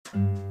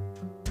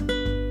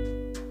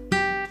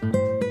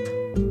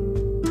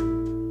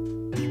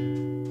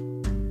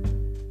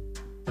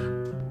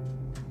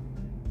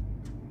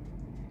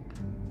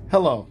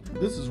Hello,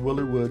 this is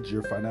Willie Woods,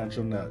 your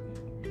financial nut.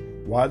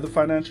 Why the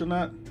financial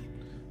nut?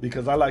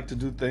 Because I like to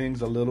do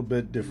things a little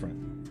bit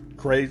different.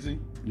 Crazy,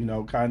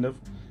 kind of,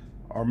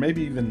 or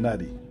maybe even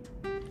nutty.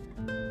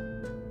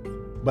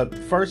 But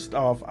first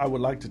off, I would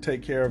like to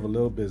take care of a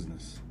little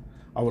business.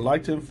 I would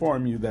like to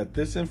inform you that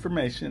this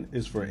information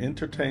is for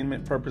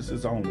entertainment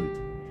purposes only.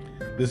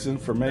 This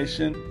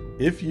information,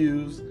 if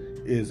used,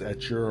 is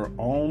at your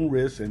own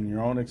risk and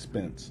your own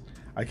expense.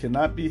 I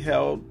cannot be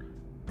held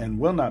and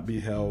will not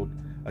be held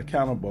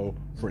accountable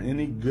for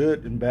any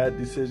good and bad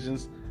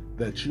decisions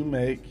that you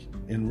make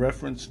in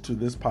reference to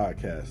this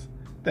podcast.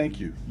 Thank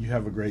you. You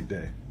have a great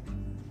day.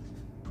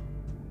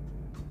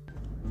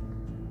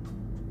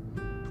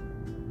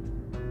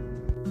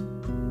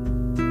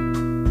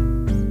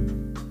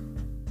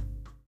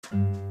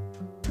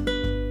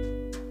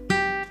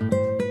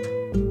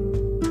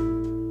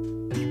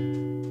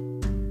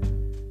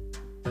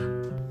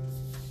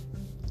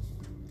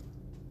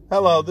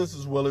 Hello, this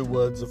is Willie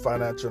Woods, the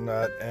Financial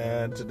Nut,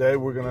 and today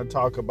we're going to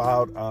talk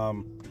about,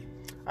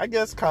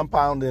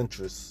 compound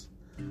interest.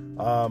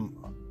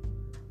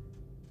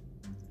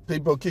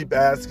 People keep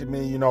asking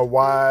me,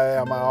 why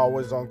am I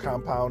always on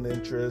compound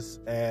interest?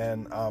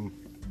 And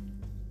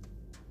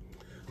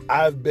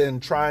I've been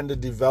trying to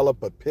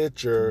develop a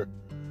picture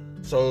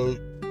so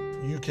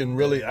you can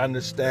really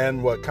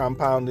understand what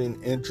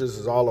compounding interest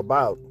is all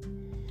about.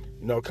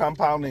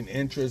 Compounding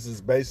interest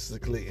is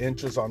basically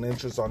interest on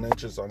interest on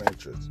interest on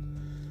interest.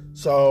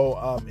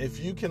 So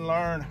if you can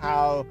learn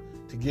how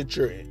to get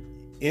your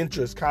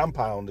interest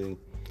compounding,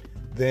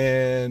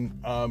 then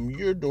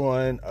you're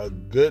doing a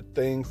good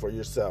thing for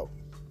yourself.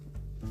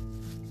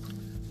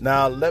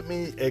 Now, let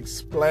me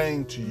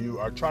explain to you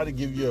or try to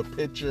give you a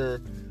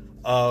picture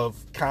of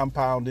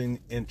compounding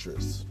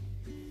interest.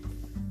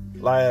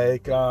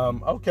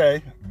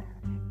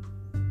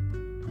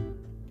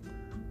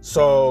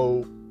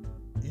 So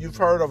you've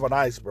heard of an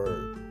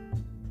iceberg.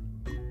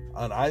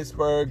 An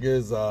iceberg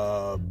is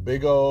a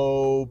big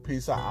old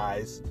piece of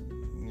ice.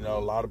 A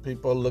lot of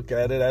people look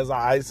at it as an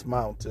ice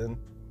mountain.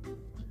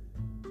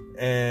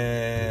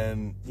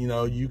 And,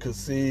 you can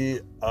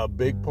see a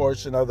big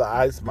portion of the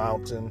ice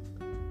mountain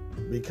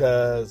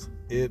because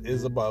it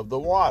is above the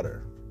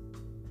water.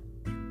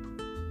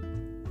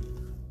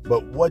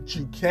 But what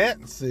you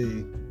can't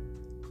see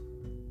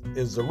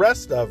is the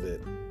rest of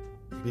it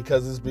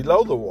because it's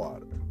below the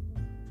water.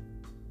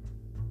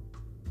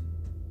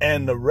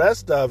 And the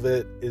rest of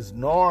it is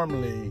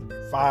normally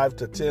 5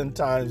 to 10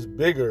 times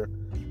bigger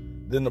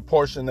than the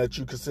portion that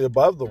you can see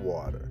above the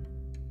water.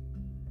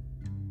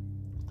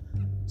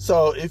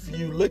 So if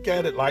you look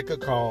at it like a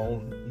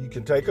cone, you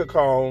can take a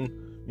cone,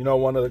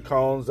 one of the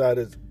cones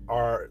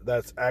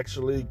that's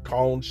actually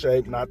cone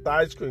shaped, not the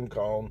ice cream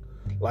cone,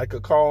 like a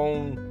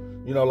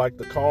cone, like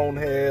the cone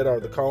head or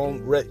the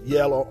cone red,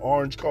 yellow,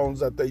 orange cones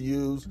that they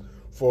use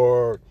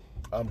for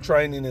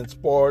training in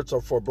sports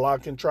or for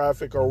blocking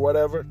traffic or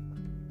whatever.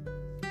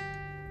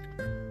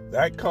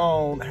 That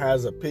cone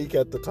has a peak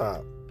at the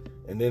top,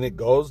 and then it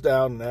goes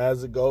down, and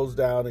as it goes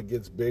down, it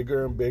gets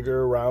bigger and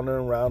bigger, rounder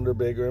and rounder,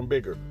 bigger and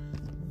bigger.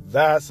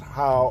 That's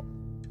how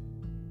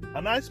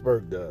an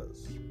iceberg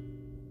does.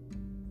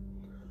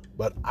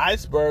 But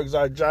icebergs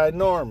are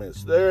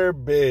ginormous. They're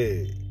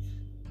big.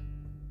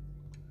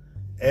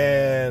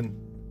 And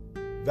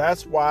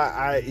that's why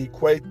I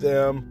equate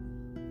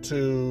them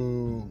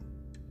to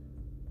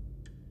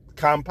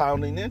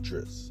compounding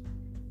interest.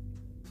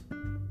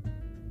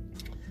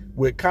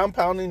 With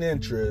compounding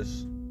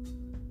interest,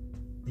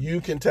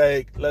 you can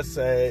take, let's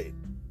say,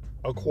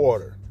 a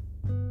quarter,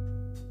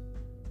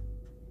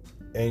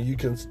 and you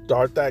can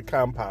start that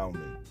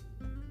compounding.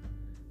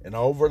 And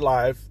over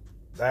life,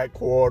 that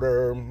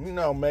quarter,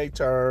 may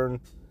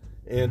turn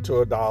into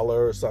 $1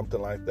 or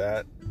something like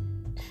that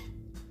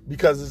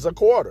because it's a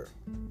quarter.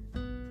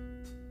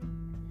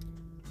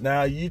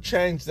 Now, you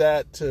change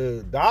that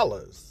to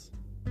dollars.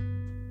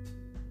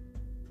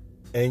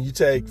 And you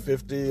take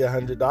 $50,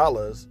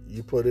 $100,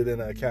 you put it in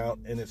an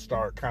account, and it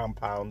start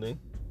compounding.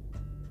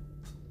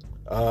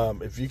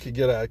 If you could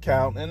get an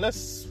account, and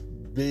let's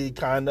be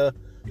kind of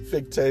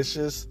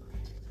fictitious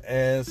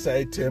and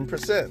say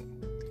 10%.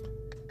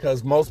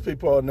 Because most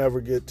people will never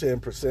get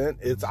 10%.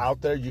 It's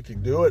out there, you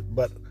can do it,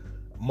 but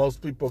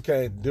most people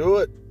can't do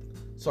it.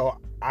 So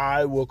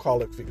I will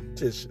call it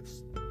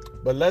fictitious.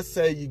 But let's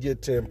say you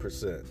get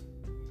 10%.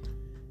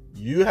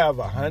 You have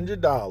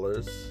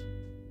 $100.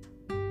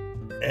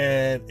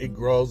 And it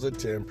grows at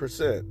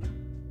 10%.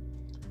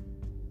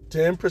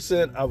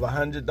 10% of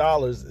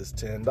 $100 is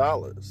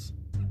 $10.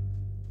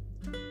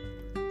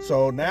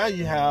 So now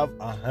you have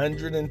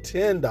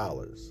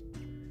 $110,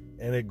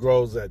 and it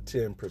grows at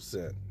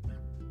 10%.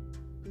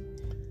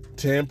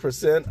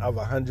 10% of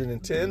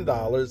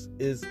 $110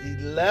 is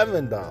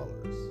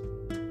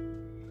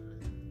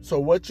 $11. So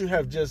what you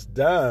have just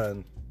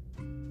done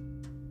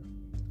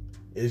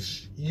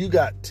is you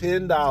got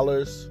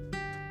 $10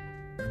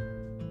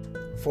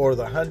 for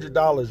the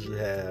 $100 you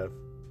have,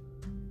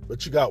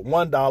 but you got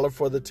 $1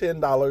 for the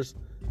 $10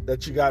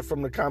 that you got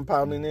from the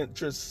compounding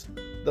interest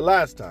the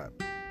last time.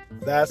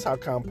 That's how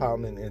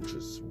compounding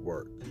interests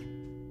work.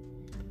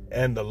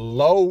 And the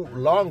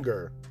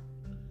longer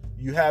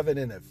you have it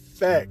in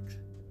effect,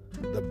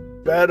 the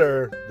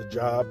better the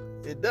job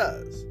it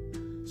does.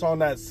 So in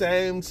that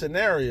same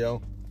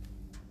scenario,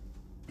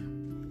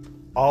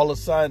 all of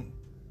a sudden,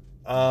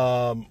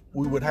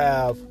 we would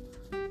have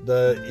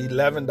the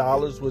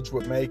 $11, which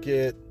would make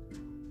it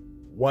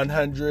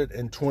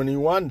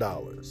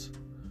 $121.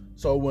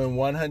 So when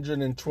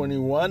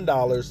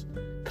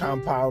 $121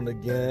 compound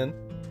again,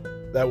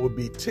 that would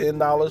be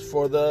 $10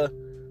 for the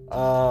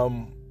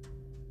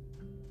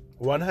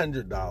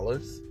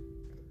 $100.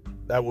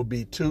 That would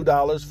be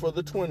 $2 for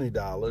the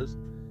 $20,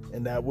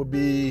 and that would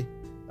be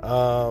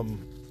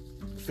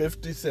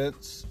 50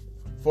 cents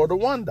for the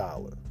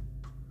 $1.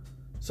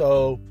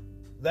 So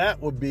that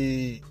would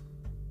be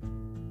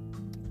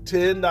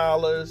 $10,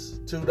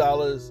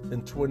 $2,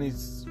 and 20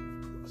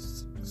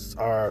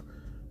 or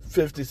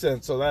 50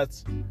 cents. So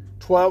that's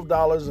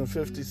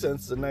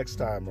 $12.50 the next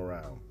time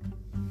around.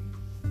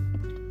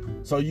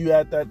 So you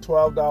add that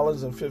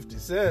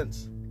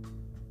 $12.50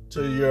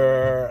 to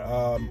your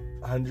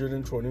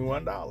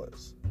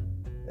 $121,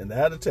 and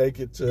that'll take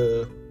it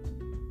to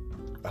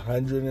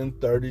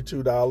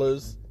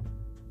 $132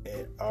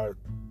 or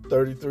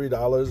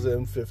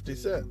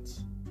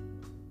 $33.50.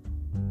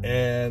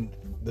 And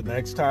the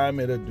next time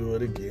it'll do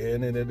it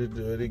again, and it'll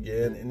do it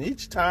again. And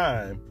each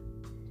time,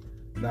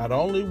 not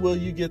only will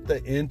you get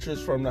the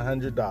interest from the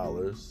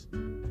 $100,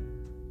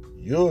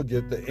 you'll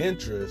get the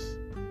interest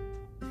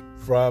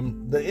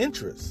from the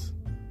interest.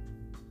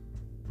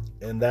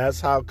 And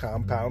that's how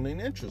compounding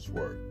interest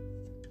works.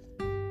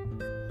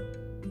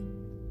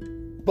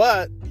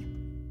 But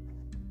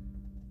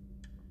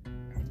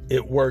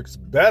it works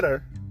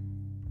better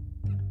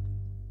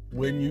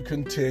when you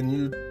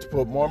continue to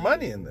put more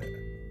money in there.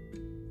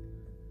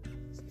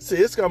 See,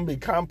 it's going to be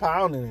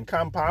compounding and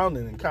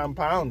compounding and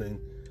compounding.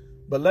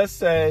 But let's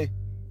say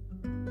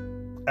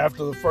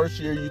after the first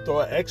year you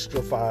throw an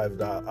extra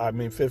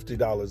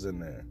 $50 in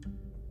there.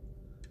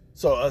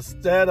 So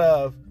instead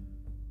of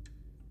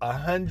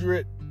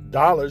 $100,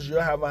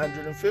 you'll have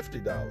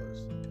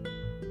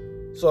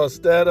 $150. So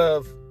instead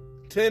of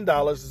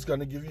 $10, it's going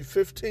to give you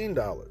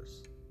 $15.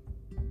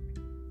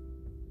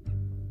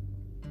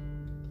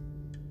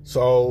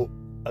 So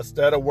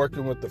instead of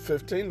working with the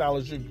 $15,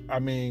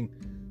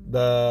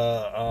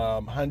 the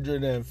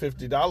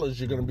 $150,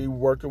 you're going to be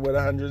working with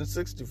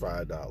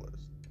 $165.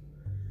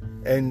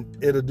 And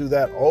it'll do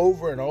that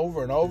over and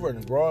over and over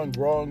and grow and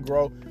grow and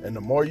grow. And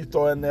the more you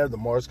throw in there, the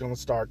more it's going to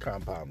start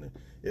compounding.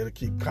 It'll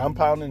keep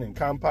compounding and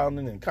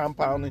compounding and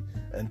compounding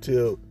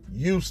until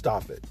you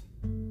stop it.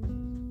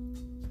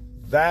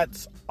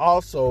 That's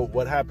also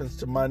what happens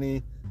to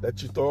money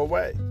that you throw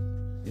away.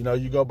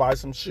 You go buy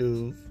some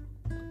shoes.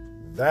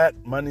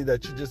 That money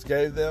that you just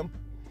gave them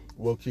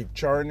will keep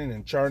churning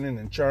and churning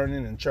and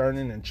churning and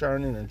churning and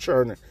churning and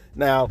churning.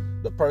 Now,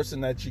 the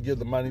person that you give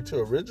the money to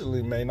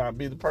originally may not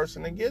be the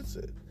person that gets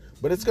it,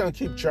 but it's going to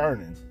keep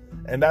churning,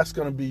 and that's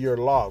going to be your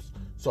loss.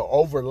 So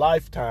over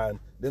lifetime,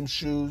 them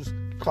shoes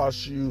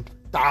cost you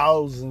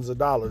thousands of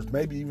dollars,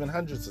 maybe even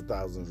hundreds of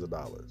thousands of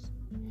dollars,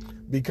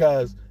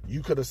 because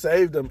you could have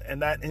saved them, and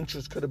that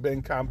interest could have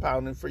been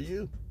compounding for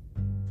you.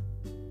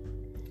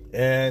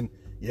 And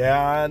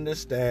yeah, I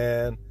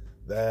understand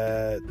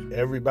that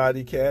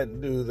everybody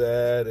can't do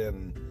that,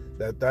 and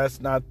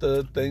that's not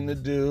the thing to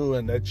do,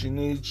 and that you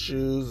need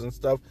shoes and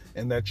stuff,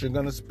 and that you're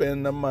going to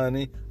spend the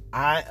money.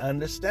 I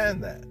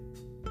understand that.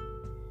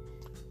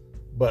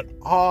 But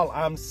all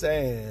I'm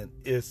saying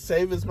is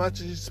save as much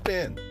as you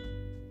spend.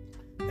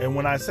 And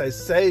when I say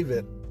save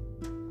it,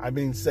 I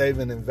mean save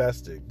and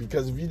invest it.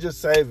 Because if you're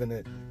just saving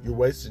it, you're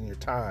wasting your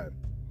time.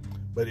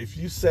 But if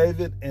you save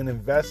it and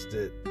invest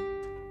it,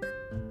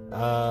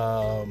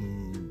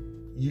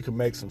 you can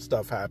make some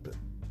stuff happen.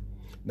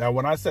 Now,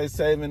 when I say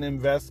saving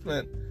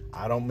investment,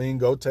 I don't mean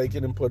go take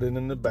it and put it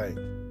in the bank.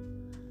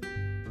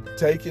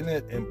 Taking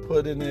it and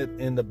putting it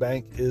in the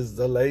bank is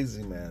the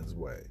lazy man's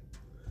way.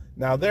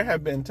 Now, there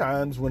have been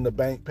times when the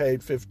bank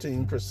paid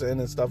 15%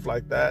 and stuff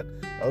like that.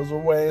 Those were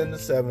way in the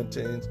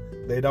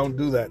 17s. They don't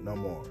do that no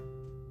more.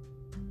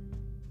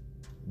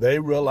 They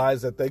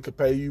realize that they could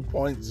pay you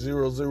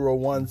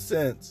 0.001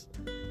 cents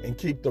and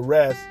keep the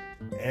rest,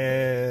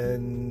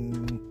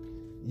 and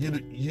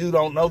you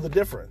don't know the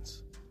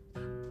difference.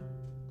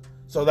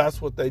 So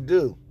that's what they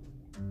do.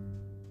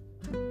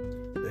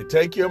 They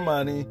take your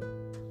money,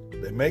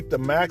 they make the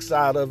max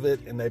out of it,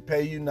 and they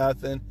pay you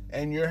nothing,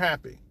 and you're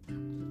happy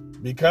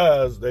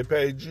because they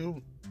paid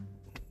you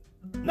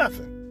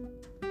nothing.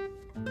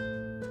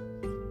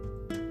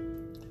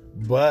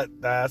 But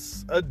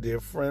that's a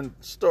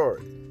different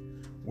story.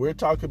 We're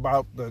talking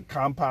about the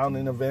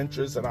compounding of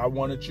interest, and I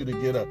wanted you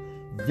to get a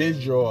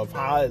visual of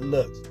how it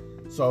looks.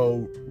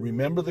 So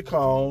remember the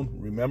cone,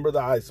 remember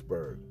the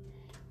iceberg.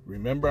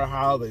 Remember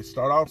how they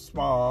start off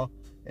small,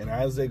 and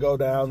as they go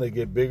down, they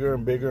get bigger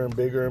and bigger and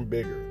bigger and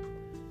bigger.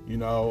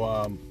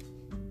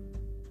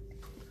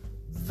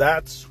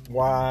 That's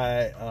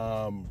why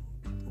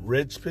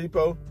rich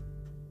people,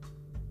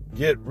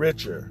 get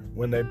richer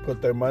when they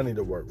put their money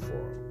to work for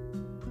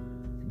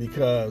them.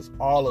 Because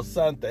all of a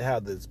sudden they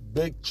have this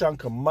big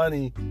chunk of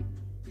money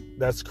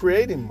that's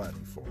creating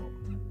money for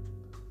them.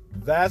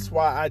 That's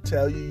why I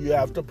tell you, you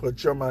have to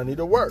put your money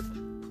to work.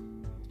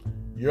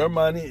 Your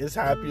money is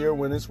happier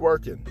when it's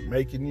working,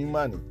 making you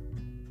money.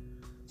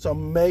 So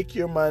make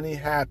your money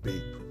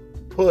happy.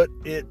 Put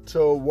it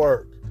to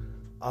work.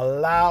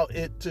 Allow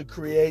it to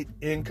create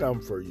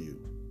income for you.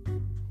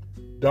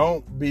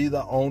 Don't be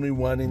the only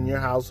one in your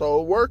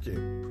household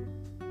working.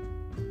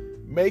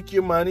 Make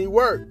your money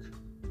work.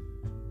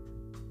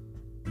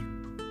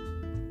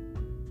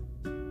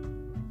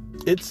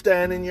 It's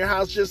staying in your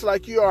house just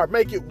like you are.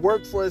 Make it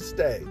work for its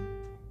stay.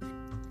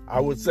 I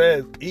would say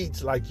it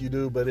eats like you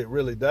do, but it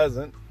really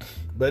doesn't.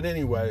 But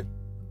anyway,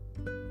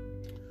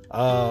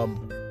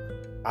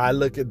 I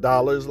look at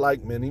dollars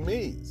like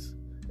mini-me's.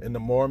 And the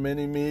more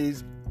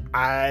mini-me's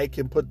I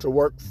can put to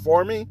work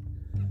for me,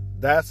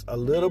 that's a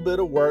little bit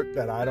of work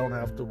that I don't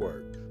have to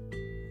work.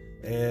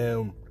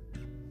 And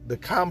the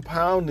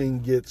compounding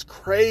gets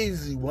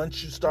crazy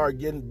once you start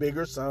getting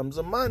bigger sums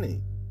of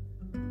money.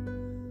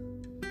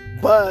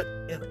 But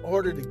in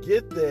order to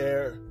get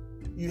there,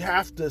 you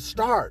have to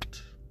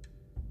start.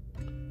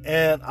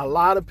 And a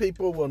lot of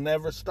people will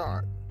never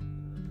start.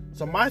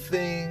 So my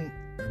thing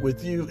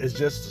with you is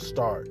just to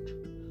start.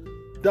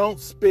 Don't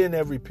spend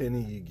every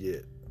penny you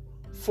get.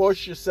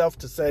 Force yourself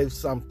to save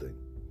something.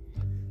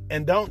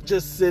 And don't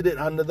just sit it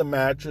under the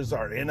mattress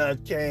or in a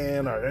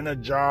can or in a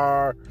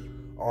jar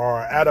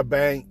or at a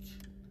bank.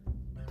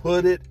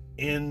 Put it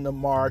in the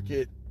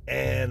market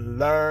and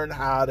learn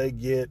how to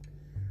get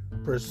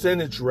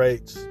percentage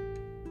rates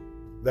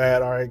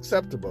that are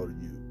acceptable to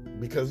you.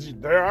 Because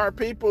there are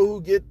people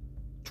who get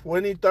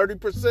 20,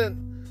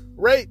 30%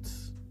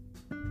 rates.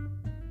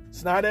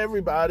 It's not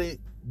everybody,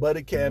 but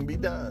it can be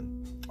done.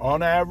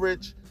 On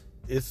average,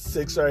 it's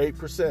 6 or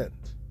 8%.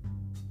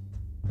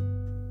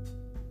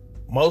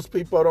 Most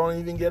people don't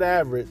even get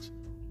average,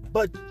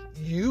 but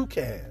you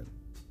can.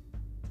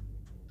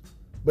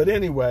 But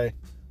anyway,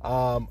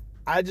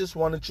 I just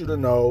wanted you to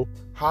know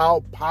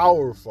how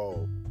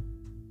powerful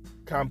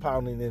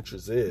compounding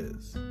interest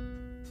is.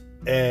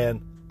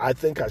 And I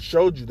think I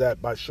showed you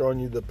that by showing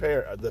you the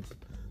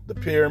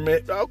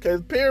pyramid. Okay,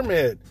 the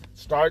pyramid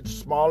starts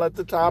small at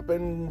the top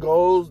and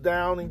goes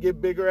down and get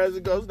bigger as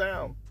it goes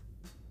down.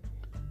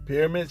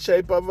 Pyramid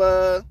shape of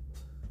a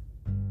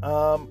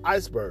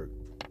iceberg.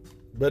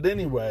 But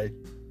anyway,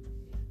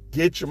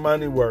 get your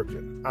money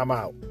working. I'm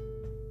out.